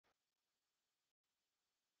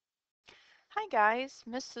Hi guys,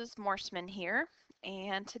 Mrs. Morsman here,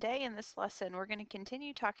 and today in this lesson we're going to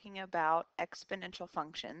continue talking about exponential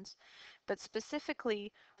functions, but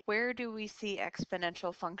specifically where do we see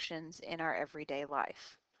exponential functions in our everyday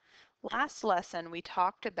life? Last lesson we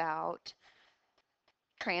talked about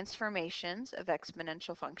transformations of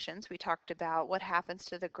exponential functions. We talked about what happens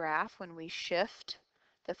to the graph when we shift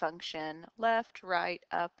the function left, right,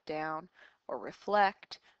 up, down, or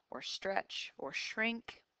reflect, or stretch, or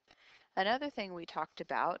shrink. Another thing we talked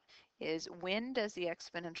about is when does the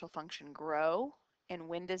exponential function grow and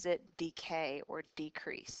when does it decay or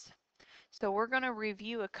decrease. So we're going to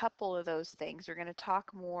review a couple of those things. We're going to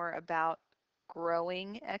talk more about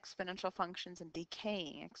growing exponential functions and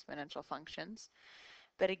decaying exponential functions,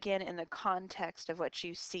 but again in the context of what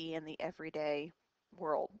you see in the everyday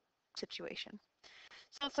world situation.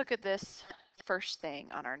 So let's look at this first thing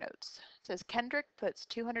on our notes. It says Kendrick puts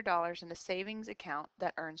 $200 in a savings account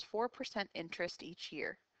that earns 4% interest each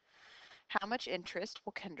year. How much interest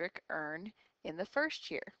will Kendrick earn in the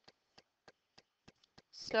first year?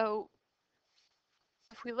 So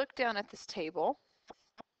if we look down at this table,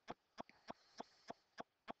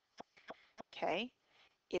 okay,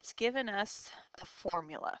 it's given us a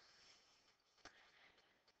formula.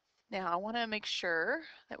 Now I want to make sure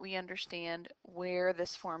that we understand where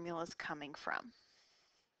this formula is coming from.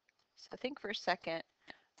 So think for a second,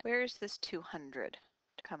 where is this 200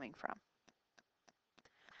 coming from?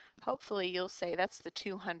 Hopefully you'll say that's the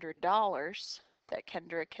 $200 that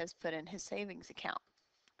Kendrick has put in his savings account.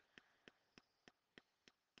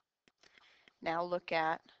 Now look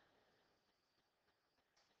at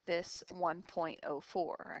this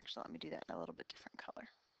 1.04. Actually, let me do that in a little bit different color.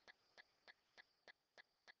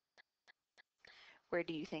 Where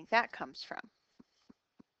do you think that comes from?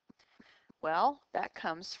 Well, that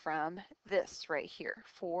comes from this right here,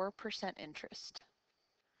 4% interest.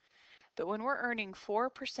 But when we're earning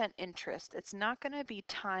 4% interest, it's not going to be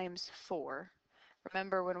times 4.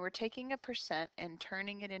 Remember, when we're taking a percent and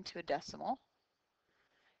turning it into a decimal,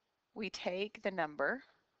 we take the number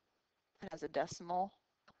that has a decimal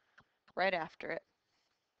right after it,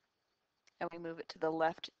 and we move it to the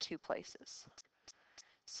left 2 places.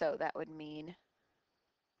 So that would mean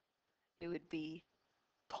it would be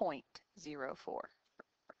 0.04.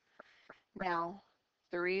 Now,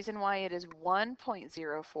 the reason why it is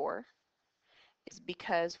 1.04 is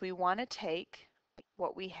because we want to take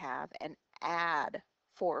what we have and add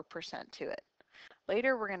 4% to it.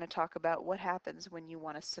 Later, we're going to talk about what happens when you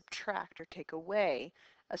want to subtract or take away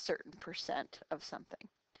a certain percent of something.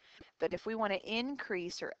 But if we want to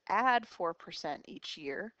increase or add 4% each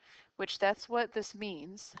year, which that's what this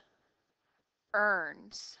means,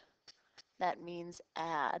 earns, that means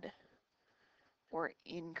add or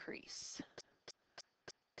increase.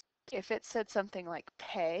 If it said something like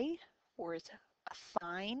pay or is a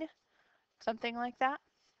fine, something like that,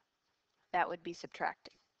 that would be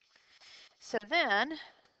subtracting. So then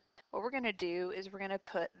what we're going to do is we're going to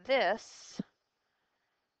put this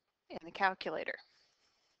in the calculator.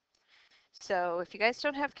 So if you guys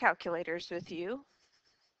don't have calculators with you,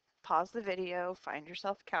 pause the video, find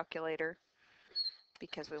yourself a calculator,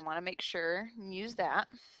 because we want to make sure and use that.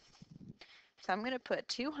 So I'm going to put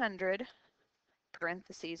 200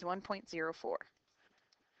 parentheses 1.04,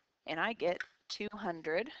 and I get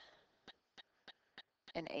 $208.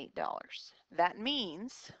 That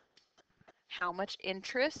means how much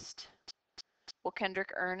interest will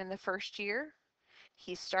Kendrick earn in the first year?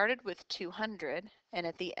 He started with 200, and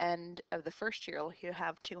at the end of the first year he'll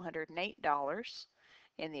have $208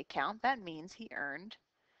 in the account. That means he earned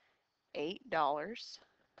 $8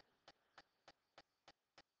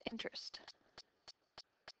 interest.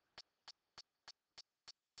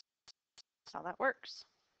 That's how that works.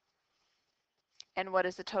 And what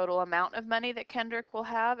is the total amount of money that Kendrick will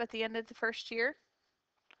have at the end of the first year?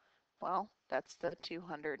 Well, that's the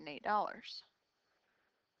 $208.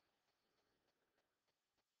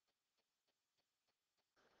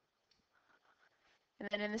 And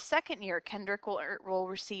then in the second year, Kendrick will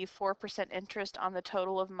receive 4% interest on the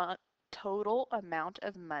total amount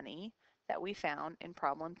of money that we found in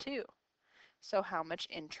problem 2. So how much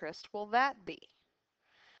interest will that be?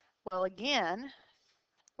 Well, again,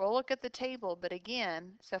 we'll look at the table, but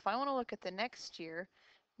again, so if I want to look at the next year,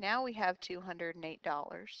 now we have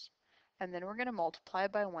 $208, and then we're going to multiply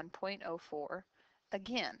by 1.04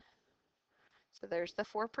 again. So there's the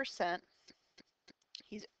 4%.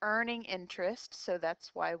 He's earning interest, so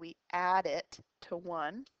that's why we add it to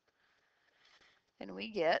 1, and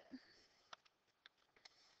we get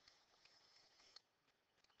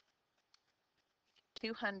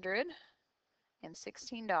 $216.32.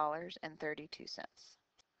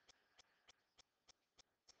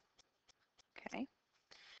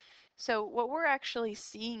 So what we're actually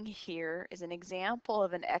seeing here is an example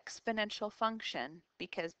of an exponential function,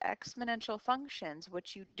 because exponential functions,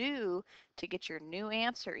 what you do to get your new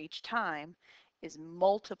answer each time is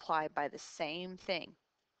multiply by the same thing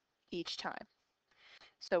each time.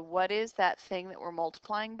 So what is that thing that we're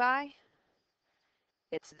multiplying by?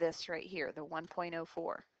 It's this right here, the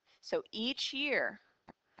 1.04. So each year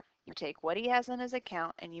you take what he has in his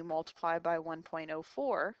account and you multiply by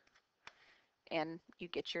 1.04 and you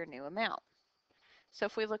get your new amount. So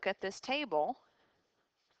if we look at this table,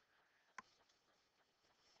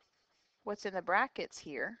 what's in the brackets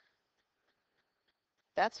here,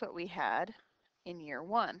 that's what we had in year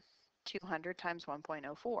one, 200 times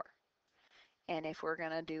 1.04. And if we're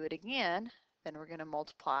going to do it again, then we're going to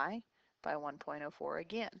multiply by 1.04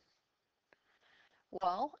 again.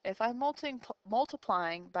 Well, if I'm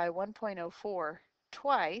multiplying by 1.04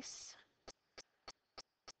 twice,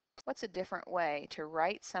 what's a different way to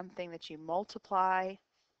write something that you multiply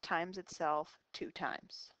times itself 2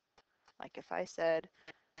 times? Like if I said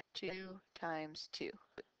 2 times 2.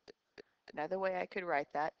 Another way I could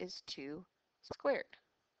write that is 2 squared.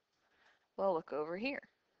 Well, look over here.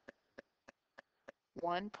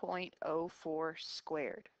 1.04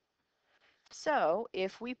 squared. So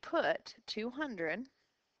if we put 200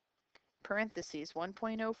 parentheses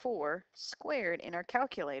 1.04 squared in our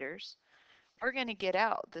calculators, we're going to get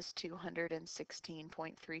out this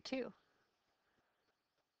 216.32.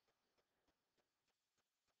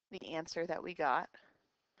 The answer that we got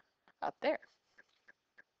up there.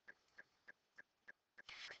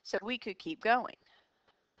 So we could keep going.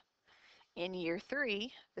 In year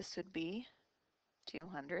 3, this would be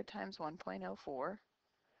 200 times 1.04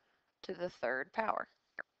 to the third power.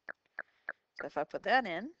 So if I put that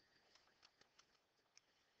in,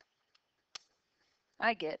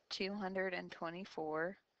 I get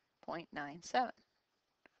 224.97.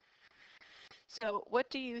 So what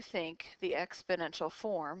do you think the exponential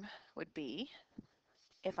form would be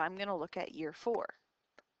if I'm going to look at year 4?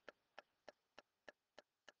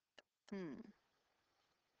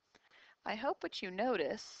 I hope what you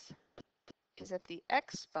notice is that the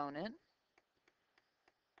exponent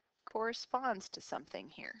corresponds to something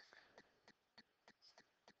here.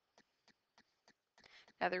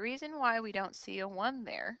 Now the reason why we don't see a 1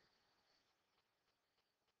 there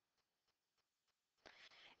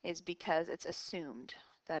is because it's assumed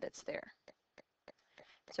that it's there.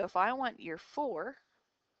 So if I want year 4,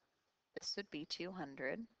 this would be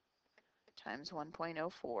 200 times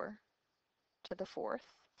 1.04 to the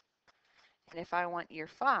 4th. And if I want year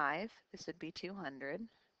 5, this would be 200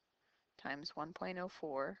 times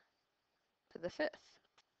 1.04 to the 5th.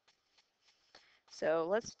 So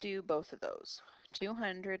let's do both of those.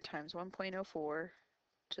 200 times 1.04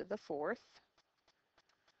 to the 4th.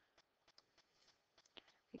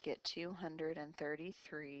 We get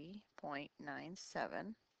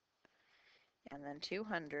 233.97. And then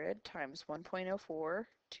 200 times 1.04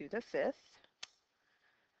 to the 5th.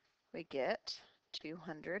 We get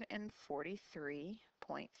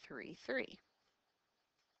 243.33.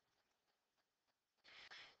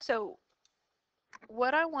 So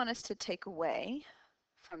what I want us to take away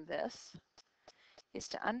from this is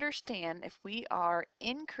to understand if we are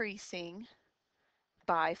increasing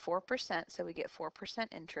by 4%, so we get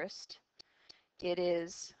 4% interest, it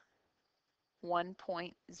is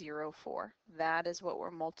 1.04. That is what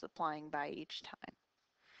we're multiplying by each time.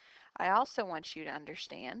 I also want you to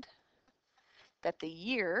understand that the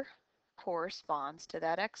year corresponds to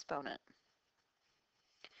that exponent.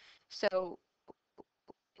 So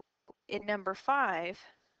in number 5,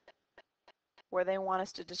 where they want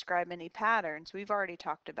us to describe any patterns, we've already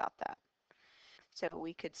talked about that. So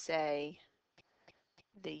we could say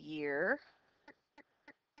the year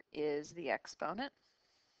is the exponent.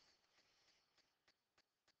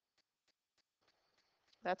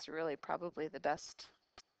 That's really probably the best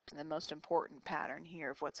and the most important pattern here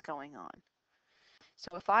of what's going on.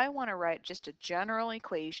 So if I want to write just a general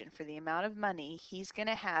equation for the amount of money he's going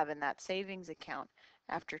to have in that savings account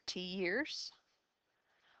after T years,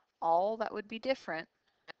 all that would be different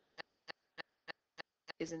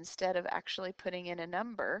is instead of actually putting in a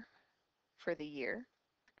number for the year,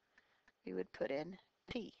 we would put in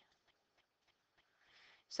T.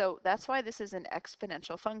 So that's why this is an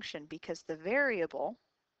exponential function, because the variable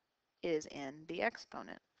is in the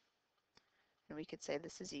exponent. And we could say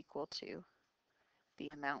this is equal to the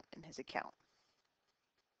amount in his account.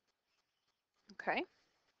 Okay,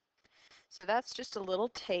 so that's just a little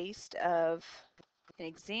taste of an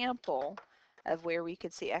example of where we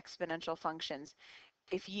could see exponential functions.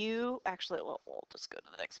 If you actually, we'll just go to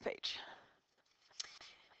the next page.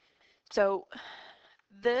 So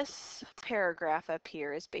This paragraph up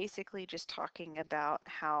here is basically just talking about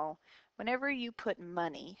how whenever you put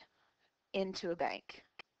money into a bank,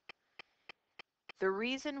 the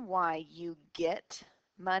reason why you get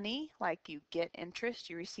money, like you get interest,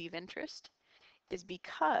 you receive interest, is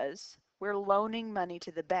because we're loaning money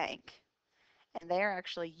to the bank and they're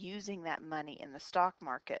actually using that money in the stock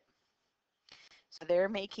market. So they're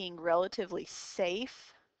making relatively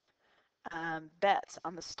safe bets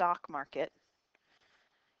on the stock market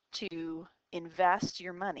to invest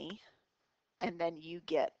your money, and then you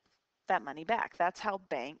get that money back. That's how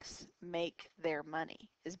banks make their money,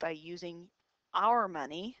 is by using our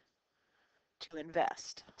money to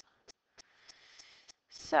invest.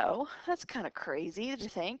 So that's kind of crazy to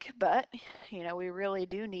think, but we really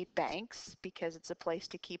do need banks because it's a place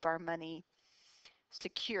to keep our money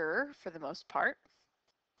secure for the most part.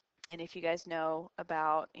 And if you guys know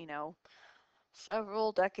about,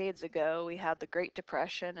 several decades ago, we had the Great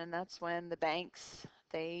Depression, and that's when the banks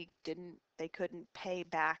they couldn't pay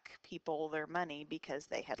back people their money because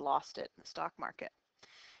they had lost it in the stock market.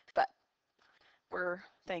 But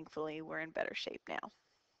thankfully we're in better shape now.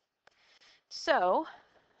 So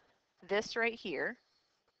this right here,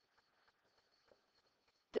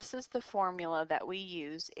 this is the formula that we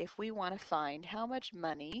use if we want to find how much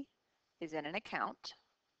money is in an account,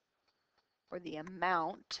 or the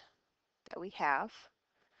amount that we have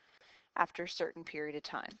after a certain period of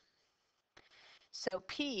time. So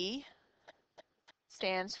P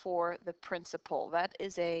stands for the principal. That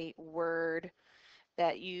is a word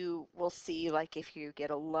that you will see, like if you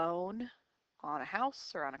get a loan on a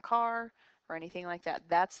house or on a car or anything like that.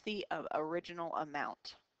 That's the original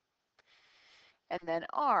amount. And then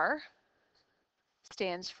R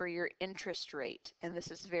stands for your interest rate. And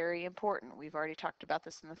this is very important. We've already talked about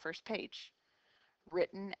this in the first page.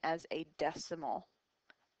 Written as a decimal.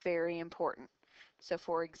 Very important. So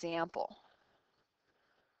for example,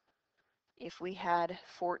 if we had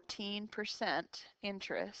 14%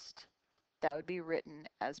 interest, that would be written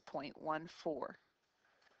as 0.14,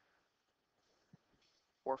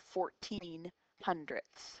 or 14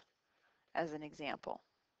 hundredths as an example.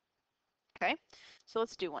 Okay, so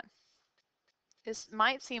let's do one. This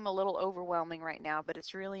might seem a little overwhelming right now, but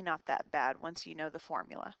it's really not that bad once you know the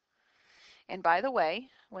formula. And by the way,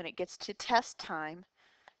 when it gets to test time,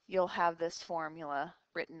 you'll have this formula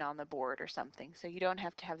written on the board or something, so you don't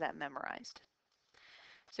have to have that memorized.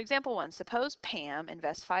 So example 1, suppose Pam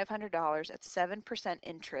invests $500 at 7%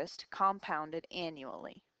 interest compounded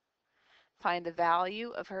annually. Find the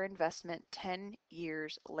value of her investment 10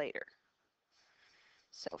 years later.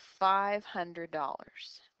 So $500,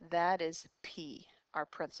 that is P, our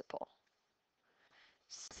principal.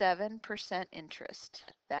 7% interest,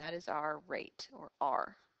 that is our rate, or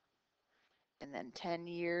R. And then 10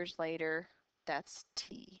 years later, that's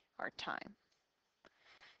T, our time.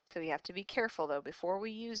 So we have to be careful though. Before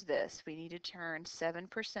we use this, we need to turn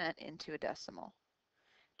 7% into a decimal.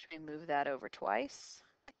 Try and move that over twice.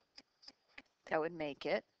 That would make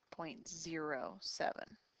it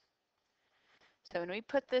 0.07. So when we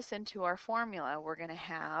put this into our formula, we're going to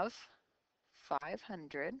have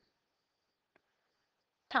 500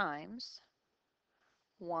 times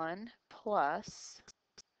 1 plus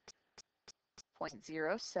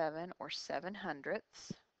 0.07, or 7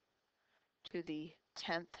 hundredths, to the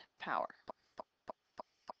 10th power.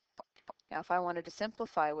 Now if I wanted to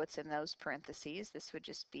simplify what's in those parentheses, this would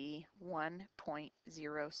just be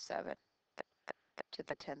 1.07 to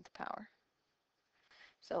the 10th power.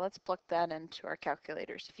 So let's plug that into our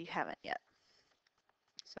calculators if you haven't yet.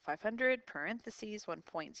 So 500 parentheses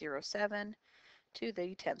 1.07 to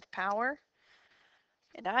the 10th power,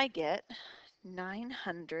 and I get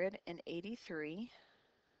 983.58.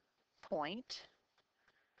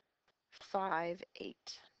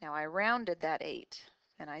 Now I rounded that 8,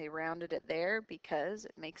 and I rounded it there because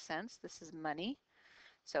it makes sense. This is money.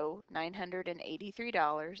 So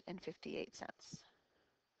 $983.58.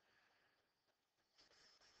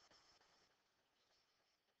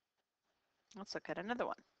 Let's look at another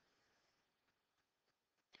one.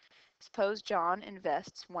 Suppose John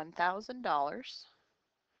invests $1,000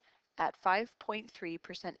 at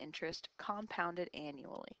 5.3% interest compounded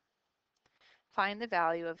annually. Find the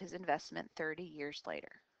value of his investment 30 years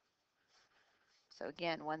later. So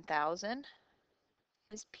again, 1,000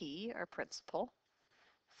 is P, our principal.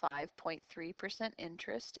 5.3%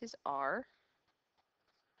 interest is R.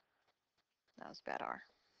 That was bad R.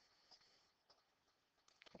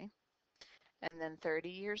 Okay. And then 30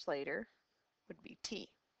 years later would be T.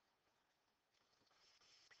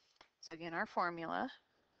 So again, our formula,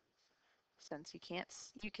 since you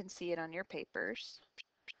can see it on your papers,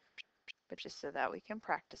 but just so that we can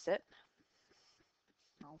practice it,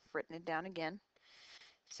 I've written it down again.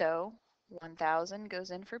 So 1,000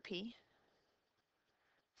 goes in for P.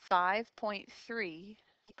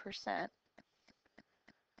 5.3%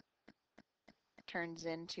 turns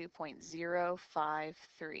into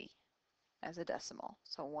 0.053 as a decimal.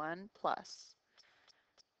 So 1 plus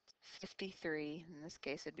 53, in this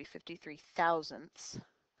case it'd be 53 thousandths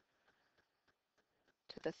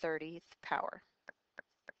to the 30th power.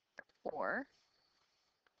 Or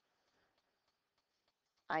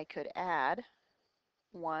I could add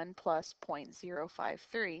 1 plus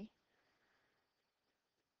 0.053.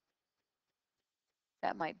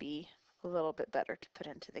 That might be a little bit better to put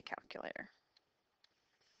into the calculator.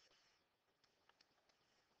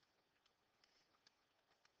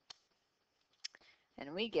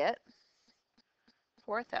 And we get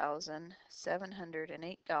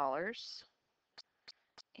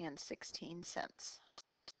 $4,708.16.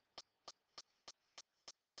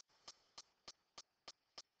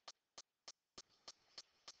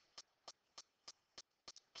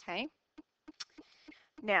 Okay.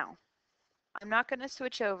 Now, I'm not going to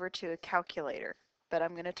switch over to a calculator, but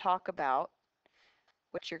I'm going to talk about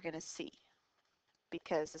what you're going to see,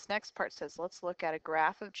 because this next part says let's look at a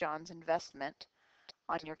graph of John's investment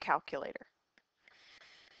on your calculator.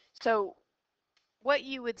 So what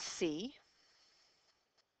you would see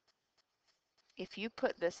if you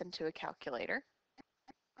put this into a calculator,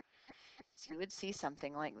 you would see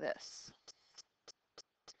something like this.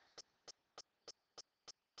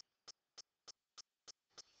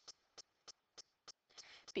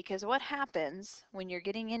 Because what happens when you're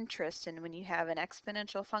getting interest and when you have an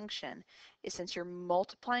exponential function is, since you're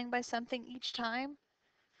multiplying by something each time,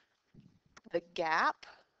 the gap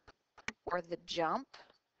or the jump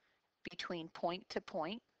between point to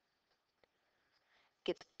point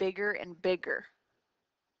gets bigger and bigger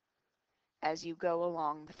as you go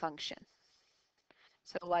along the function.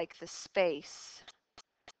 So like the space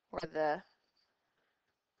or the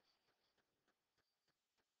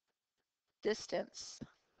distance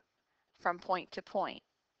from point to point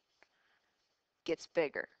gets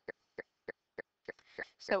bigger.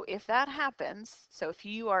 So if that happens, so if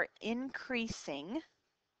you are increasing,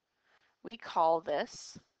 we call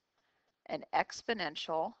this an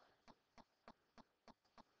exponential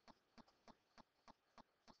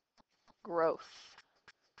growth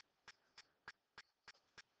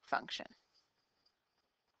function,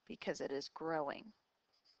 because it is growing.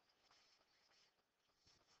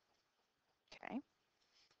 Okay,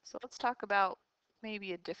 so let's talk about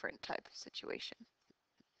maybe a different type of situation.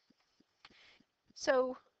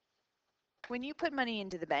 So when you put money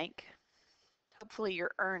into the bank, hopefully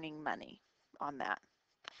you're earning money on that.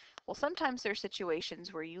 Well, sometimes there are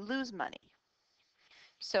situations where you lose money.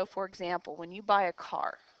 So for example, when you buy a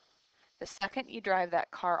car, the second you drive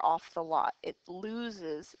that car off the lot, it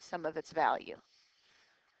loses some of its value.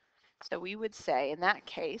 So we would say, in that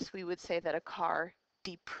case, we would say that a car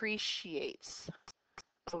depreciates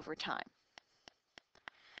over time.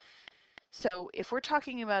 So if we're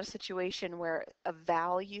talking about a situation where a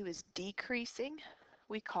value is decreasing,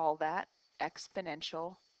 we call that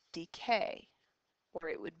exponential decay, or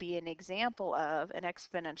it would be an example of an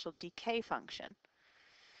exponential decay function.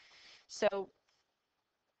 So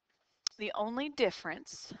the only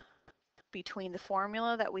difference between the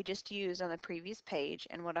formula that we just used on the previous page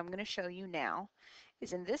and what I'm going to show you now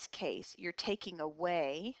is, in this case, you're taking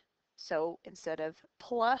away, so instead of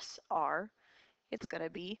plus r, it's going to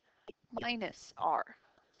be minus r.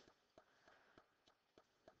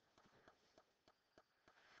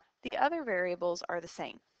 The other variables are the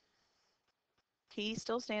same. P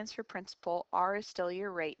still stands for principal, R is still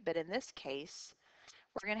your rate, but in this case,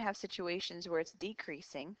 we're going to have situations where it's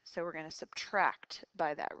decreasing, so we're going to subtract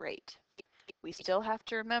by that rate. We still have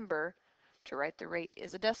to remember to write the rate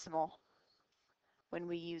as a decimal when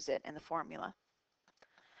we use it in the formula.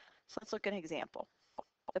 So let's look at an example.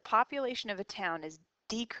 The population of a town is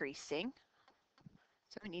decreasing,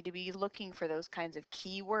 so we need to be looking for those kinds of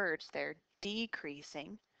key words there,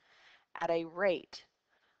 decreasing at a rate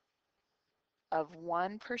of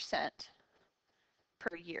 1%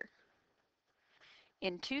 per year.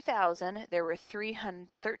 In 2000, there were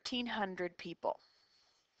 1,300 people.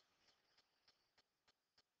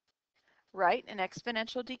 Write an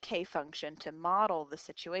exponential decay function to model the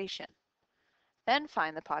situation. Then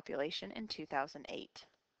find the population in 2008.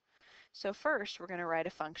 So first, we're going to write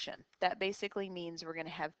a function. That basically means we're going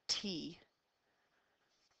to have t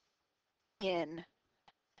in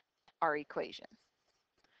our equation.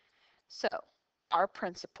 So our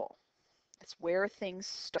principal, it's where things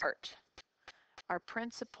start. Our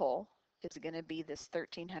principal is going to be this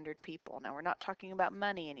 1,300 people. Now, we're not talking about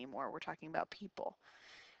money anymore. We're talking about people.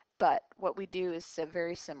 But what we do is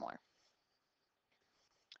very similar.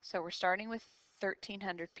 So we're starting with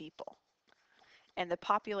 1,300 people, and the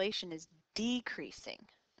population is decreasing.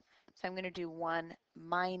 So I'm going to do 1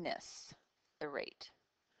 minus the rate.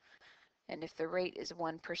 And if the rate is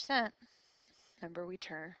 1%, remember we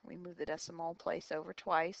move the decimal place over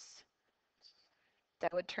twice,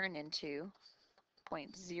 that would turn into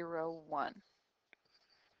 0.01.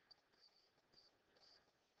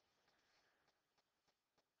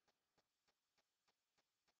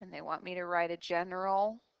 And they want me to write a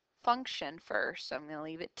general function first, so I'm going to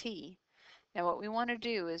leave it t. Now what we want to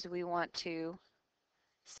do is we want to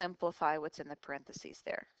simplify what's in the parentheses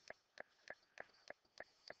there.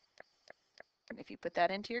 And if you put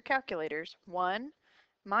that into your calculators, 1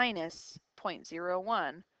 minus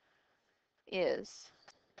 0.01 is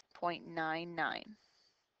 0.99.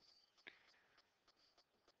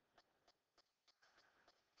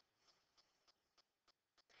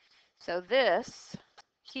 So this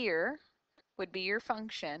here would be your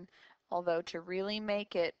function, although to really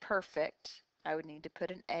make it perfect, I would need to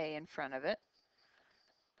put an a in front of it.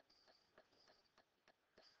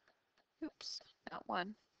 Oops, not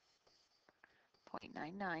 1,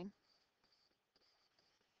 0.99.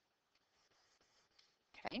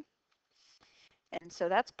 Okay, and so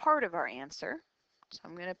that's part of our answer. So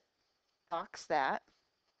I'm going to box that,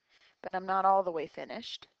 but I'm not all the way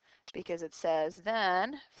finished because it says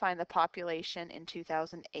then find the population in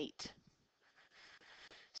 2008.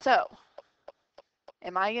 So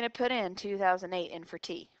am I going to put in 2008 in for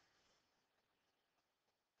t?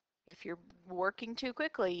 If you're working too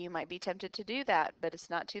quickly, you might be tempted to do that, but it's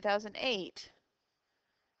not 2008.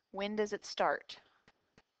 When does it start?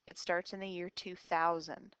 It starts in the year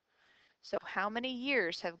 2000. So how many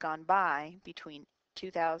years have gone by between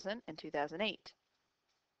 2000 and 2008?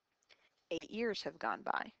 8 years have gone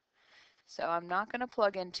by. So I'm not going to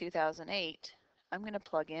plug in 2008. I'm going to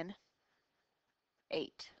plug in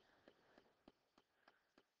 8.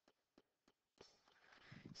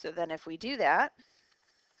 So then if we do that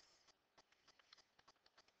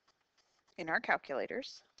in our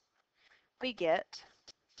calculators, we get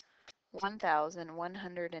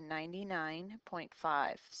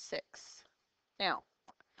 1,199.56. Now,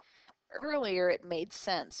 earlier it made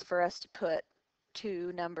sense for us to put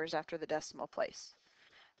 2 numbers after the decimal place.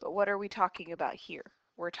 But what are we talking about here?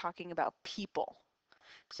 We're talking about people.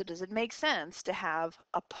 So does it make sense to have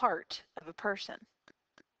a part of a person?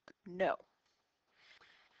 No.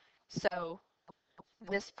 So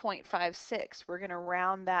this 0.56, we're going to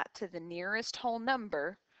round that to the nearest whole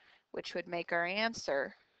number, which would make our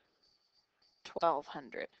answer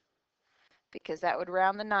 1,200. Because that would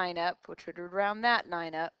round the 9 up, which would round that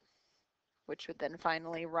 9 up, which would then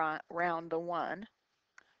finally round the 1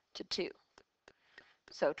 to 2.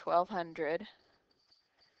 So 1,200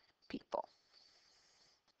 people.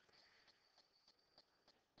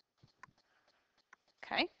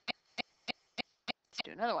 Okay, let's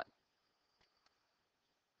do another one.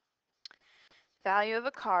 Value of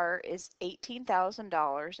a car is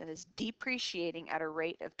 $18,000 and is depreciating at a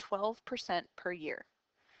rate of 12% per year.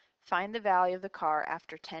 Find the value of the car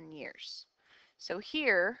after 10 years. So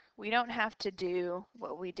here, we don't have to do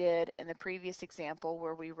what we did in the previous example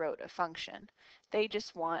where we wrote a function. They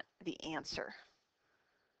just want the answer.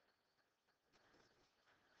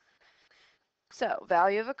 So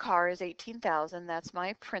value of a car is 18,000. That's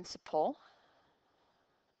my principal.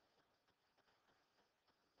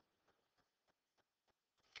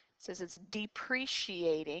 It says it's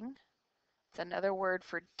depreciating. It's another word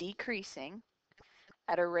for decreasing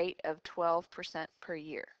at a rate of 12% per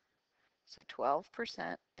year. So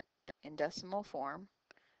 12% in decimal form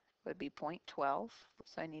would be 0.12.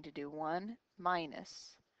 So I need to do 1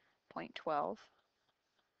 minus 0.12.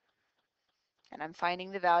 And I'm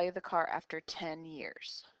finding the value of the car after 10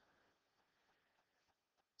 years.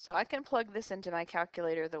 So I can plug this into my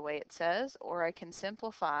calculator the way it says, or I can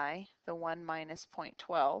simplify the 1 minus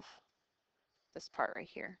 0.12, this part right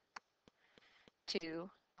here, to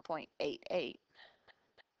 0.88.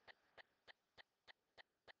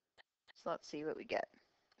 So let's see what we get.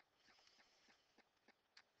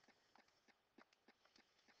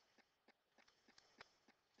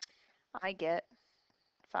 I get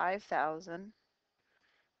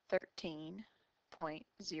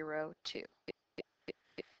 5,013.02.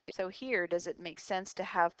 So here, does it make sense to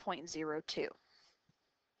have 0.02?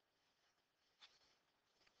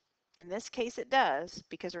 In this case, it does,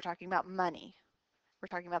 because we're talking about money. We're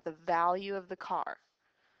talking about the value of the car.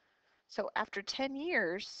 So after 10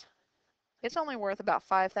 years, it's only worth about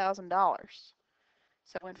 $5,000.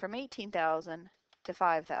 So it went from 18,000 to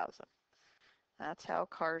 5,000. That's how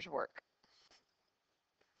cars work.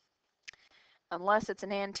 Unless it's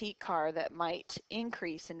an antique car that might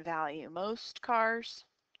increase in value. Most cars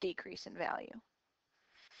decrease in value.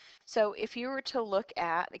 So if you were to look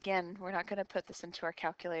at, again, we're not going to put this into our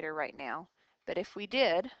calculator right now, but if we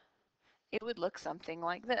did, it would look something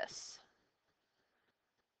like this.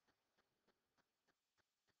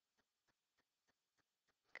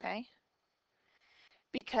 Okay?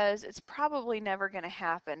 Because it's probably never going to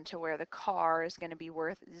happen to where the car is going to be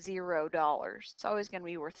worth $0. It's always going to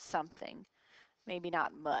be worth something, maybe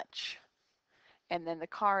not much. And then the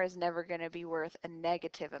car is never going to be worth a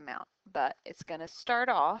negative amount, but it's going to start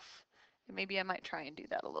off, and maybe I might try and do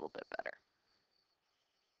that a little bit better.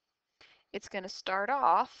 It's going to start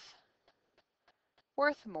off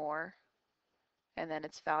worth more, and then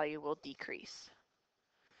its value will decrease.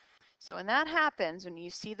 So when that happens, when you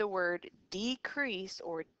see the word decrease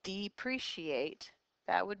or depreciate,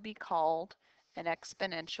 that would be called an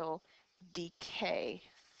exponential decay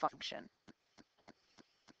function.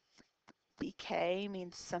 Decay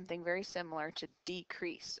means something very similar to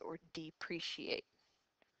decrease or depreciate.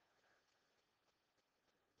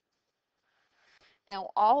 Now,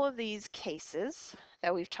 all of these cases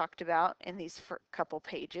that we've talked about in these couple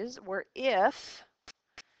pages were if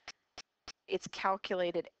it's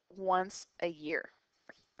calculated once a year.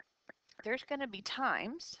 There's going to be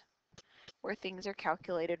times where things are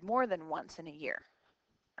calculated more than once in a year.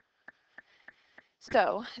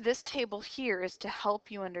 So this table here is to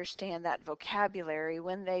help you understand that vocabulary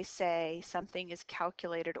when they say something is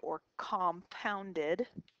calculated or compounded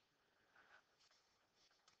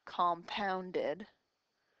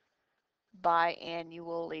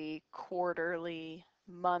biannually, quarterly,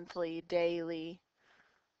 monthly, daily.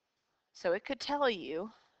 So it could tell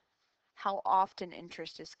you how often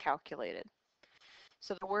interest is calculated.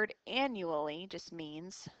 So the word annually just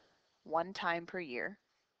means one time per year.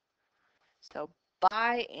 So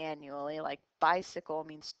biannually, like bicycle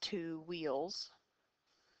means two wheels.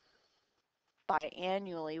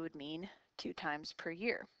 Biannually would mean 2 times per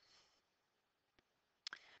year.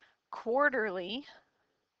 Quarterly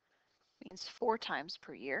means 4 times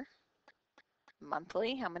per year.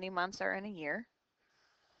 Monthly, how many months are in a year?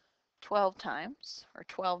 12 times, or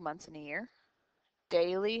 12 months in a year.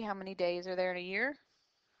 Daily, how many days are there in a year?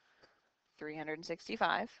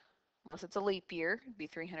 365. Unless it's a leap year, it'd be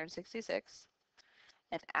 366.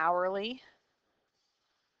 And hourly,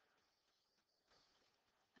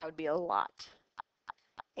 that would be a lot.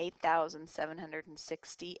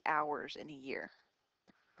 8,760 hours in a year.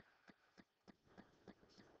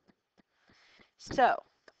 So,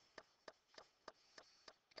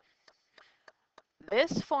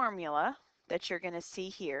 this formula that you're going to see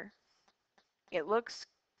here, it looks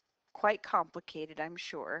quite complicated, I'm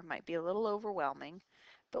sure. It might be a little overwhelming.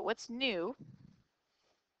 But what's new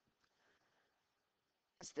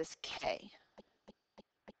is this K.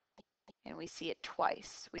 And we see it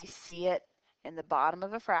twice. We see it in the bottom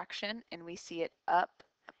of a fraction, and we see it up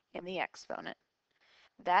in the exponent.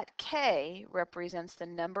 That K represents the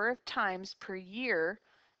number of times per year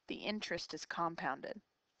the interest is compounded.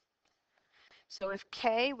 So if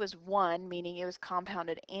K was 1, meaning it was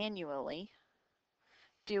compounded annually,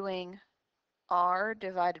 doing R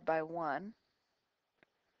divided by 1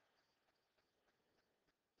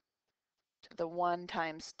 to the 1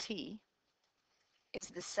 times T is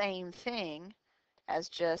the same thing as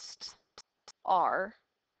just R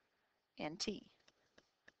and T.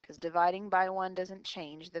 Because dividing by 1 doesn't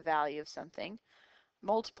change the value of something.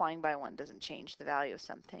 Multiplying by 1 doesn't change the value of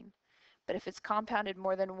something. But if it's compounded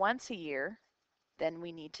more than once a year, then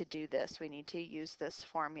we need to do this. We need to use this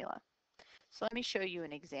formula. So let me show you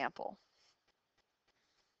an example.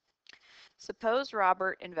 Suppose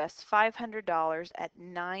Robert invests $500 at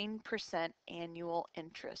 9% annual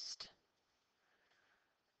interest.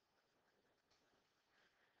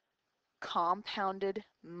 Compounded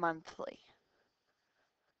monthly.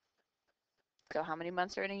 So how many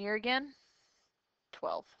months are in a year again?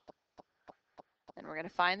 12. And we're going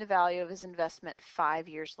to find the value of his investment 5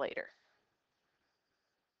 years later.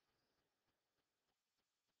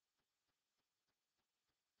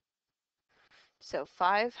 So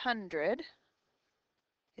 500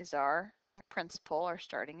 is our principal, our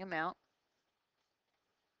starting amount.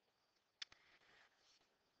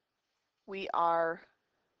 We are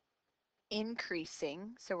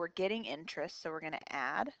increasing, so we're getting interest, so we're going to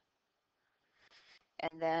add.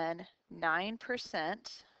 And then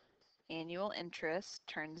 9% annual interest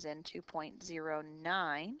turns into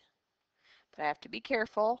 0.09. But I have to be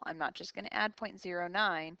careful. I'm not just going to add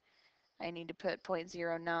 0.09. I need to put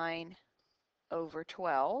 0.09 over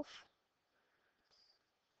 12,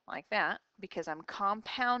 like that, because I'm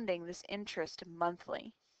compounding this interest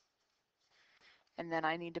monthly. And then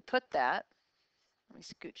I need to put that, let me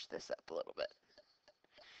scooch this up a little bit.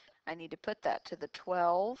 I need to put that to the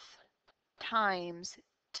 12 times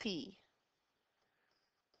t.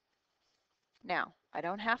 Now, I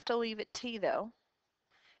don't have to leave it t though,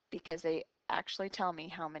 because they actually tell me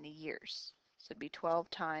how many years. So it'd be 12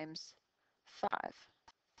 times 5,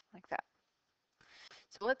 like that.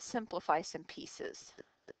 So let's simplify some pieces.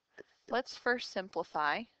 Let's first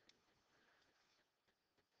simplify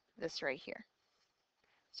this right here.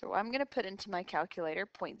 So I'm going to put into my calculator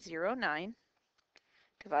 0.09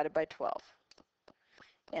 divided by 12.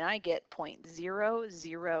 And I get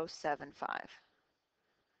 0.0075.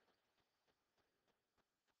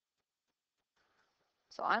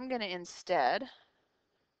 So I'm going to instead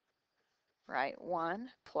write 1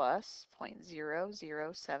 plus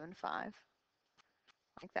 0.0075,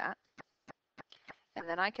 like that. And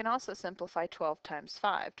then I can also simplify 12 times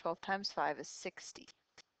 5. 12 times 5 is 60.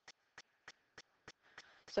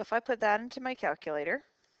 So if I put that into my calculator,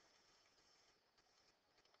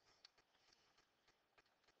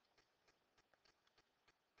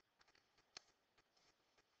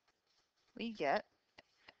 we get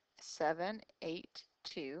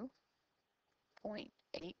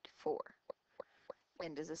 782.84.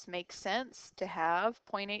 And does this make sense to have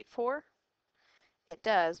 0.84? It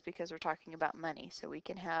does, because we're talking about money, so we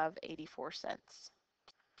can have 84 cents.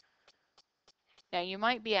 Now you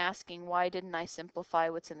might be asking, why didn't I simplify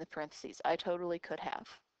what's in the parentheses? I totally could have.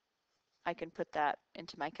 I can put that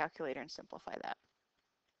into my calculator and simplify that.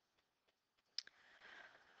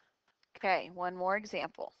 Okay, one more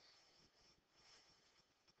example.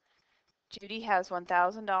 Judy has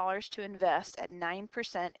 $1,000 to invest at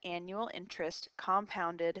 9% annual interest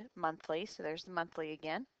compounded monthly. So there's the monthly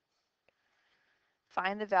again.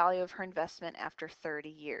 Find the value of her investment after 30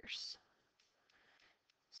 years.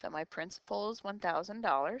 So my principal is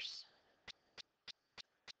 $1,000.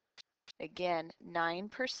 Again,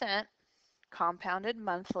 9% compounded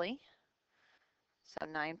monthly. So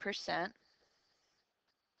 9%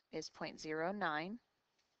 is 0.09.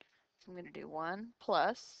 So I'm going to do 1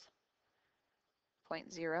 plus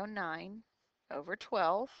 0.09 over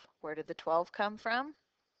 12. Where did the 12 come from?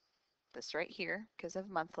 This right here, because of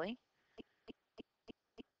monthly.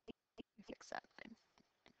 Fix that.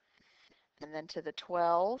 And then to the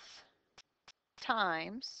 12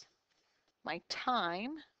 times my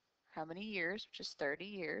time, how many years, which is 30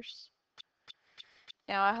 years.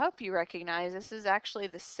 Now I hope you recognize this is actually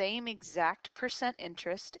the same exact percent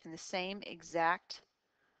interest in the same exact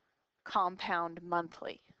compound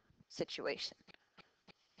monthly situation.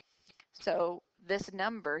 So this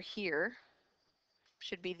number here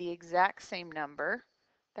should be the exact same number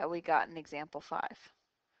that we got in example 5.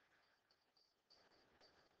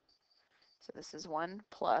 So this is 1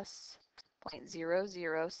 plus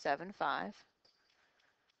 0.0075.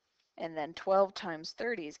 And then 12 times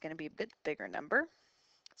 30 is going to be a bit bigger number.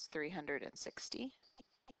 It's 360.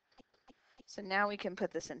 So now we can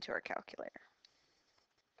put this into our calculator.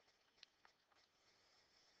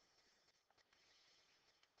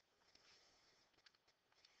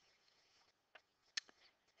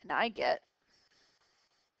 And I get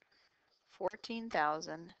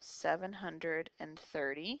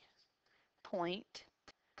 14,730.58.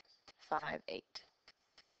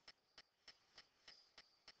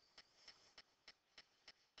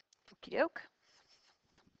 Okie doke.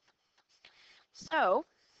 So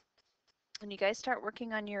when you guys start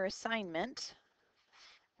working on your assignment,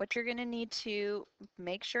 what you're going to need to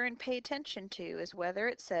make sure and pay attention to is whether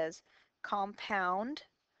it says compound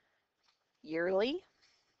yearly,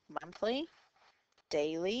 monthly,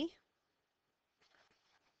 daily.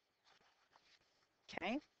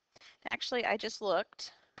 Okay. Actually, I just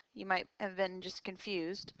looked. You might have been just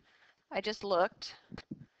confused. I just looked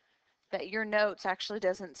that your notes actually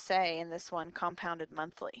doesn't say in this one compounded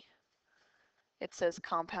monthly. It says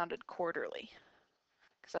compounded quarterly,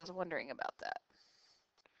 because I was wondering about that.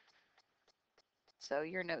 So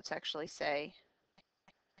your notes actually say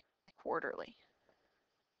quarterly.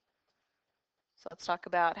 So let's talk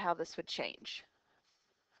about how this would change.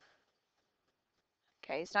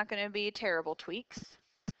 Okay, it's not going to be terrible tweaks.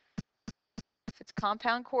 If it's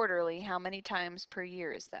compound quarterly, how many times per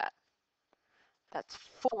year is that? That's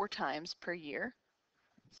 4 times per year.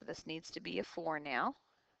 So this needs to be a 4 now.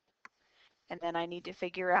 And then I need to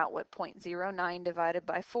figure out what 0.09 divided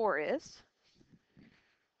by 4 is.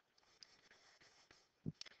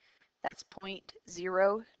 That's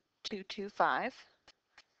 0.0225.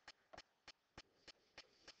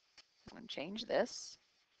 I'm going to change this.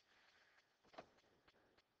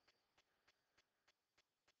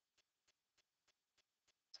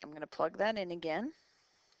 I'm going to plug that in again,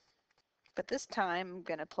 but this time I'm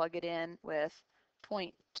going to plug it in with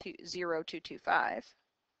 0.0225.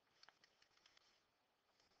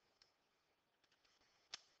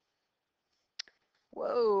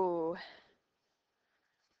 Whoa.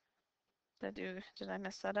 Did I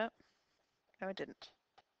mess that up? No, I didn't.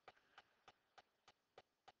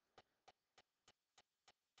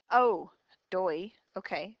 Oh, doy.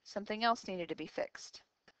 Okay, something else needed to be fixed.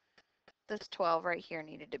 This 12 right here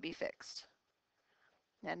needed to be fixed.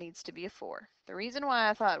 That needs to be a 4. The reason why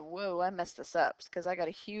I thought, whoa, I messed this up is because I got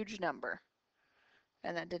a huge number,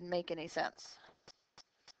 and that didn't make any sense.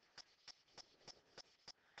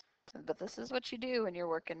 But this is what you do when you're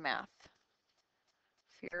working math.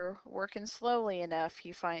 If you're working slowly enough,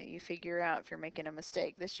 you figure out if you're making a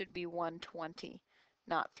mistake. This should be 120,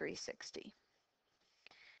 not 360.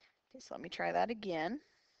 Okay, so let me try that again.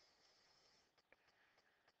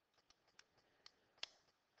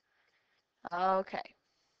 Okay.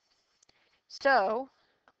 So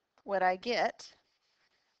what I get,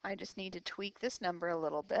 I just need to tweak this number a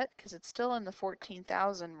little bit because it's still in the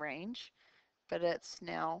 14,000 range, but it's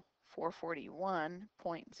now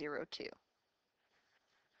 441.02.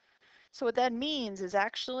 So what that means is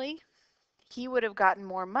actually he would have gotten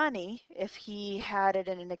more money if he had it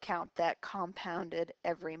in an account that compounded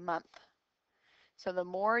every month. So the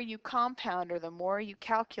more you compound or the more you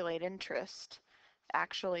calculate interest,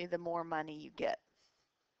 actually the more money you get.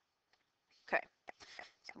 Okay,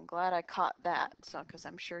 so I'm glad I caught that, so because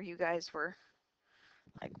I'm sure you guys were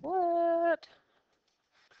like, what?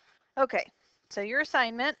 Okay, so your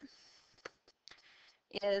assignment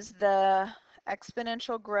is the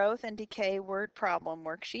exponential growth and decay word problem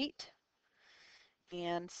worksheet.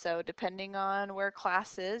 And so depending on where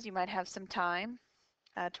class is, you might have some time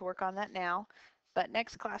to work on that now. But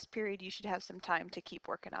next class period, you should have some time to keep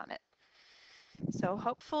working on it. So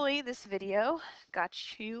hopefully this video got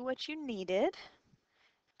you what you needed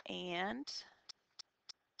and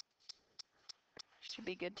should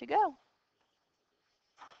be good to go.